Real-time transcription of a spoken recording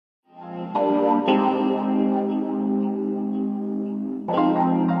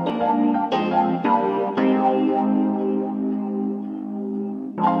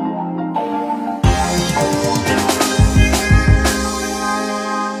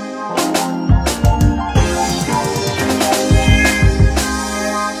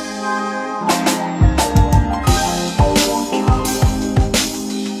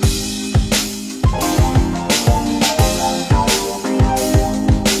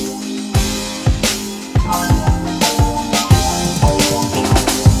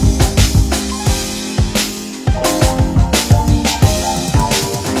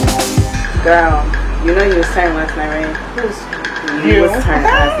Girl, you know you was turned last night, right? You was turned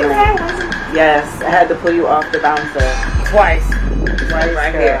last night. Yes, I had to pull you off the bouncer. Twice.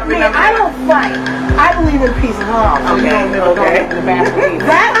 Right here. Man, I don't fight. I believe in peace and love. Okay.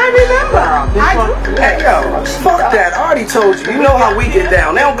 That I remember. Hey, yo, fuck that. I already told you. You know how we get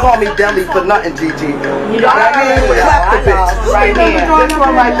down. They don't call me Deli for nothing, Gigi. You know what I mean? Clap the bitch. Right here. This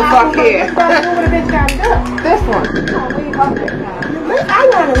one right the fuck here. This one. I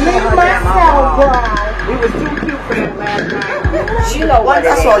want to leave myself, bro. We was too cute for that last night. You know what?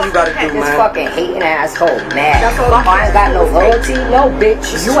 That's all you gotta do, this man. fucking hating asshole, man. I ain't got no loyalty, no bitch.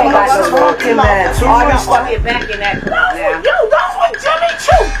 You ain't got no talking, man. Too All the much fuck it back in that club now. Yo, those were Jimmy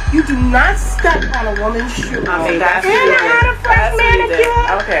Choo. You do not step on a woman's shoe. I mean, that's And I had a fresh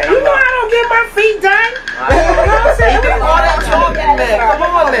manicure. Okay. You know I don't get my feet done. You know what I'm saying? all that talking, man.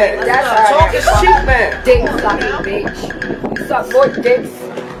 Come on, man. Talk is cheap, man. dick sucking, bitch. You suck more dicks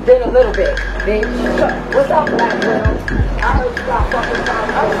than a little bit, bitch. What's up, black girl? I heard you got fucking time.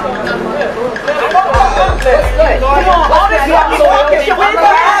 What's good? Come on, all this young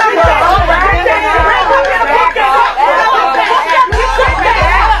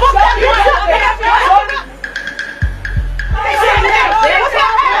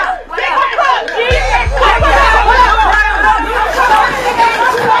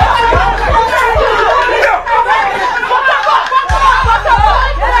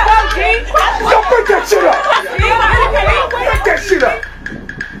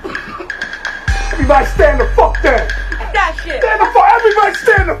Everybody stand the fuck down. That shit. Stand the fuck. Everybody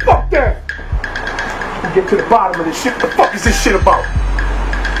stand the fuck down. We'll get to the bottom of this shit. What the fuck is this shit about?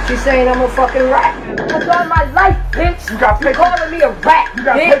 She's saying I'm a fucking rat. That's all my life, bitch. You got papers? Calling me a rat, You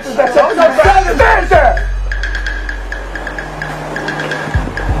got bitch. papers that say stand there.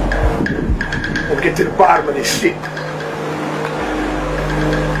 We'll get to the bottom of this shit.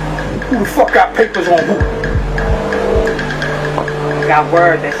 Who the fuck got papers on who? Got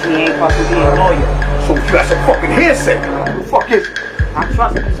word that she ain't fucking being loyal. So that's a fucking hearsay. Who the fuck is it? I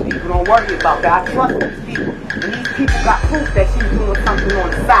trust these people. Don't worry about that. I trust these people. And these people got proof that she's doing something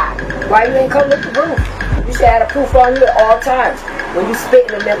on the side. Why you ain't come with the proof? You should have a proof on you at all times. When you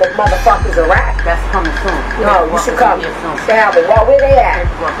spitting the middle, motherfuckers a rat. That's coming soon. No, you should come. They have a wall. Where they at?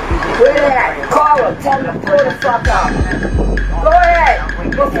 Where they at? Call them. Tell them to pull the fuck up. Go ahead.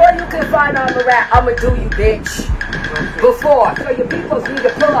 Before you can find I'm a rat, I'ma do you, bitch. Before. So your peoples need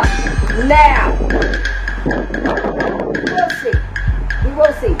to pull up. Now. We'll see. We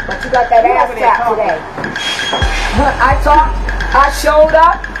will see. But you got that ass tap today. I talked, I showed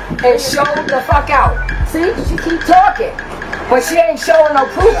up, and showed the fuck out. See? She keep talking. But she ain't showing no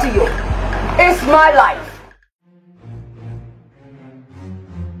proof to you. It's my life.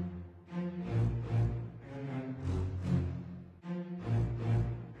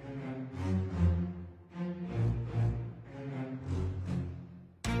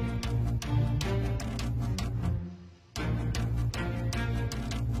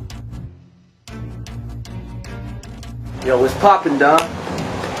 Yo, what's poppin', dog?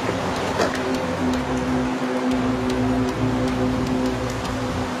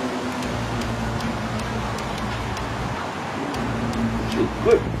 Shit,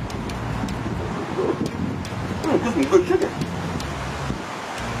 good. This is good chicken.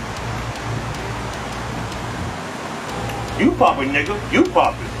 You poppin', nigga. You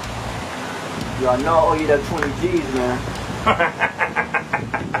poppin'. Yo, I know I owe you that 20 G's, man.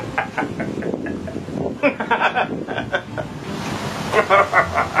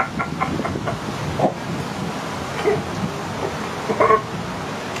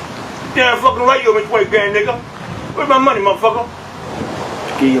 Damn fucking right you owe me 20 grand, nigga. Where's my money, motherfucker?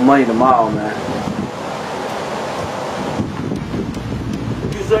 Give you money tomorrow, man.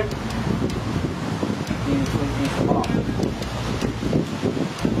 What you say? Give you 20 G's tomorrow.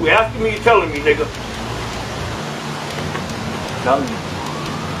 You asking me, you telling me, nigga. Telling you.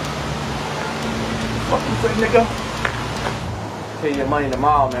 What you say, nigga? Pay your money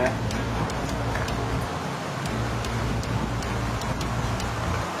tomorrow, man.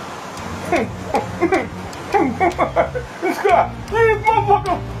 Scott, leave this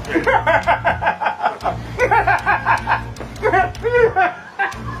motherfucker.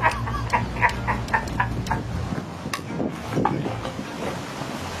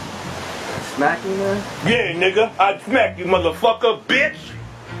 Smack you, man? Yeah, nigga, I'd smack you, motherfucker, bitch.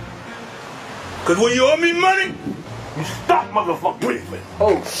 Cause when you owe me money, you stop motherfucking breathing.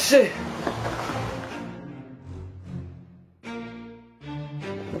 Oh, shit.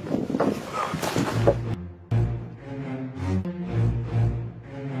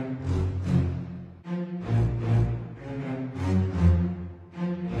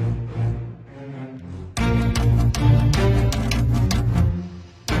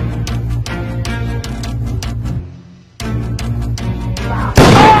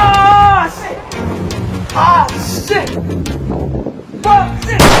 Oh, shit! Fuck,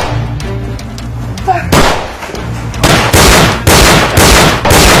 shit! Fuck!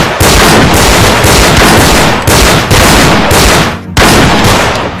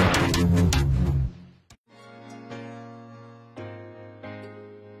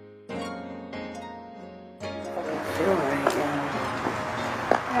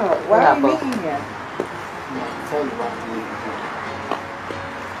 Why are we meeting here? I'm gonna tell you about the meeting here.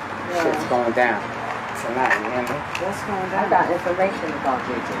 Shit's going down tonight, you hear me? What's going I on? got information about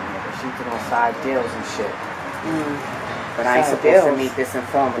JJ, nigga. She did on side deals and shit. But I ain't Side supposed to deals. meet this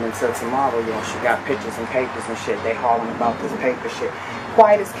informant until tomorrow, yo. She got pictures and papers and shit. They hollering about this paper shit.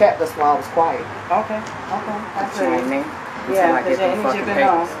 Quiet as cat, that's why I was quiet. Okay. That's You know what I it. mean? Yeah, Until I because get you're them fucking jibbing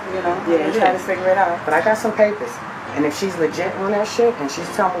off, papers. you know. Yeah, You're it trying is. to figure it out. But I got some papers. And if she's legit on that shit, and she's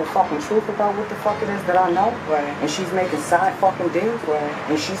telling me the fucking truth about what the fuck it is that I know, Right. and she's making side fucking deals, Right.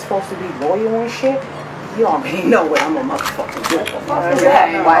 and she's supposed to be loyal and shit, you already know what I'm a motherfucking do. What's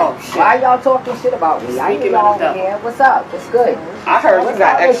that? Why y'all talking shit about me? I ain't over here. What's up? What's good? I heard you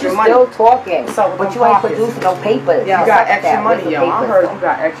got extra You money. still talking, What's up with but them you ain't pockets? producing no papers. You What's got up with extra that? Where's money, the yo. I papers? heard you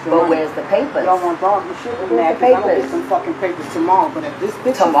got extra But money. where's the papers? Y'all want dog and shit with that, because I'm gonna get some fucking papers tomorrow, but if this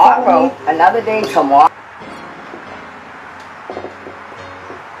bitch is Tomorrow, calling me, another day tomorrow.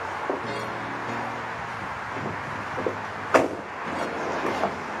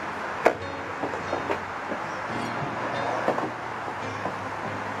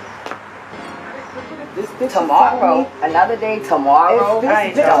 this bitch is Tomorrow, calling me, another day tomorrow. If this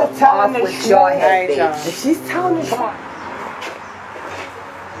Alright, bitch y'all. is telling Off the with truth, your head, Alright, y'all. bitch. if she's telling the truth,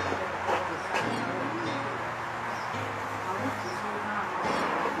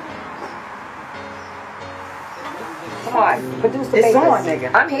 Come on, produce the It's papers. on,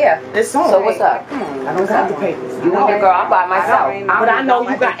 nigga. I'm here. it's on. So what's up? Come on. I don't got the papers. You and your girl, I'm by myself. I don't But I know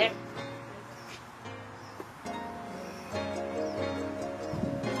my you got. papers.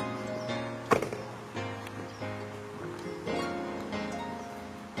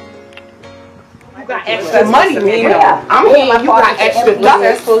 You got extra money, man. Yeah. I'm Yeah, hearing my you got pockets are extra empty. What's that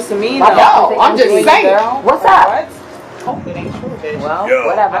dollars. supposed to mean, I though? know, I'm just Doing saying. it, girl? What's up? What? Hope it ain't true, bitch. Well, Yo.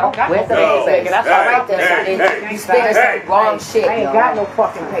 whatever. I don't got Where's the no papers? papers. That's all right then. Hey, So hey, you spending hey, some wrong shit, I ain't yo. got no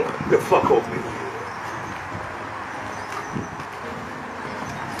fucking paper. The fuck off me.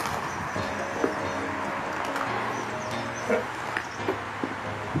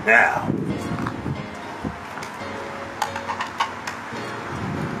 Now,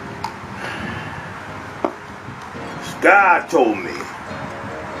 Sky told me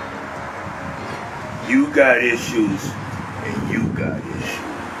you got issues and you got issues.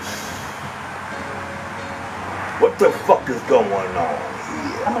 What the fuck is going on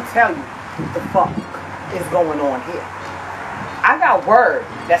here? I'm gonna tell you what the fuck is going on here. I got word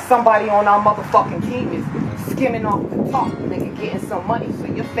that somebody on our motherfucking team is skimming off the top, nigga, getting some money. So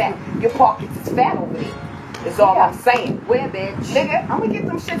you're fat. Your pockets is fat over there. Is all I'm saying. Where, bitch? Nigga, I'm gonna get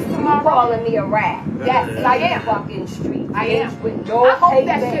them shits You tomorrow. calling me a rat? Yes, I am. Fucking street. I bitch, am. with no I hope papers.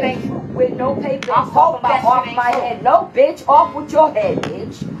 that shit ain't true. With no papers. I hope Talk that about off shit ain't my true. head. No, bitch. Off with your head,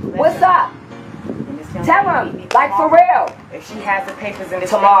 bitch. What's up? Tell him. Like for real. If she has the papers in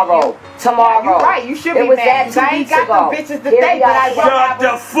this Tomorrow. Tomorrow. You're right. You should be It was mad. that 'cause 2 I ain't weeks got ago. them bitches Here today, we but are. I will Shut have the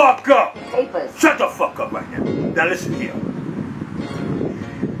them. fuck up! Papers. Shut the fuck up right now. Now listen here.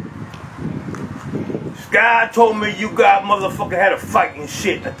 Sky told me you got motherfucker had a fight and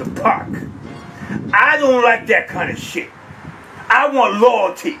shit at the park. I don't like that kind of shit. I want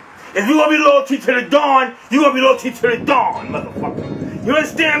loyalty. If you gonna be loyalty to the dawn, you gonna be loyalty to the dawn, motherfucker. You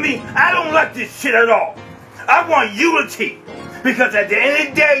understand me? I don't like this shit at all. I want unity. Because at the end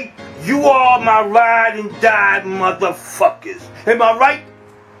of the day, you are my ride and die motherfuckers. Am I right?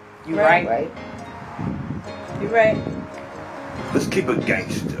 You right? Right? You right. Let's keep it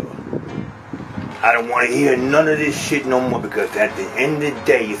gangster. I don't want to hear none of this shit no more because at the end of the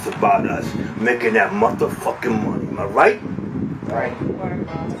day, it's about us making that motherfucking money. Am I right? Right.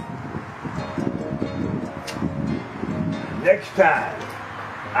 Next time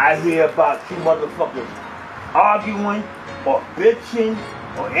I hear about you motherfuckers arguing or bitching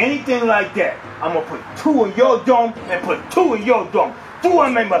or anything like that, I'm gonna put 2 in your dome and put 2 in your dome. Do I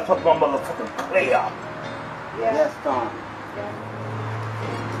make my motherfucking play out? Yes, Don.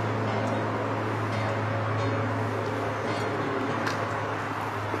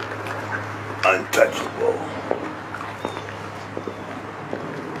 Untouchable.